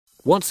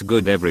What's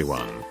good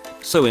everyone?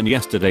 So in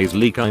yesterday's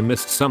leak I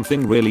missed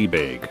something really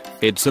big.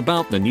 It's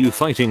about the new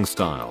fighting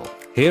style.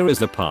 Here is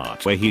the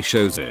part where he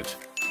shows it.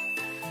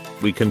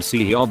 We can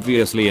see he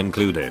obviously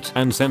included it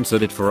and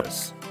censored it for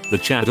us. The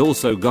chat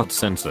also got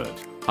censored.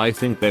 I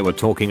think they were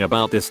talking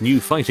about this new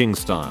fighting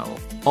style.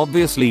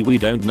 Obviously we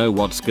don't know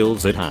what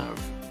skills it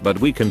have, but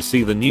we can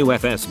see the new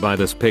FS by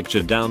this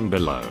picture down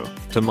below.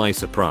 To my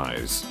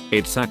surprise,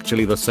 it's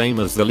actually the same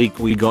as the leak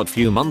we got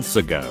few months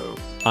ago.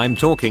 I'm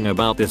talking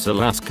about this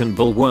Alaskan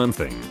bullworm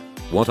thing.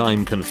 What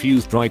I'm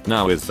confused right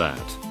now is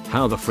that,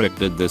 how the frick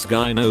did this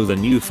guy know the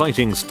new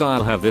fighting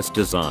style have this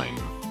design?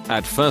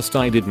 At first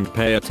I didn't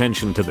pay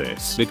attention to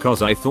this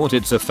because I thought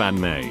it's a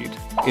fan made,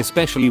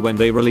 especially when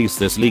they release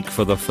this leak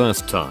for the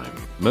first time.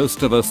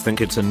 Most of us think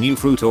it's a new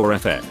fruit or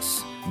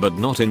FS, but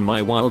not in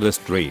my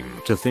wildest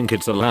dream to think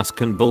it's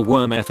Alaskan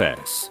bullworm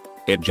FS.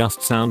 It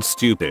just sounds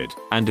stupid,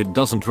 and it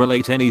doesn't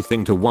relate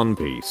anything to One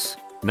Piece.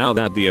 Now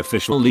that the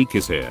official leak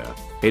is here,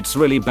 it's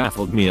really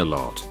baffled me a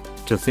lot.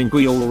 To think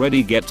we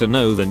already get to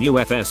know the new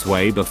FS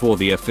way before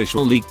the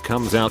official leak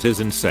comes out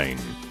is insane.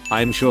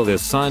 I'm sure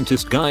this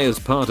scientist guy is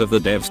part of the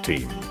devs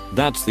team.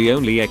 That's the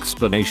only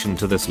explanation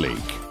to this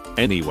leak.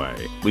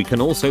 Anyway, we can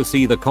also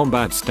see the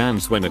combat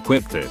stance when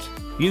equipped it.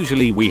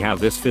 Usually we have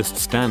this fist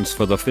stance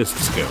for the fist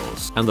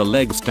skills and the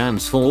leg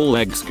stance for all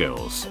leg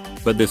skills,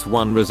 but this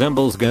one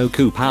resembles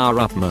Goku power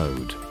up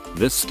mode.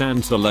 This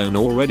stance alone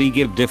already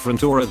give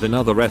different aura than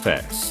other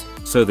FS,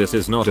 so this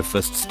is not a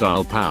fist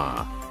style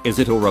power. Is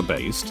it aura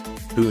based?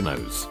 Who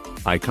knows?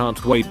 I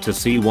can't wait to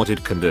see what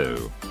it can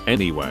do.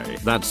 Anyway,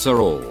 that's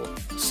all.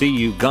 See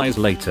you guys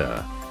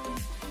later.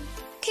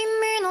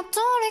 君の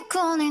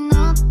虜に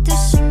なって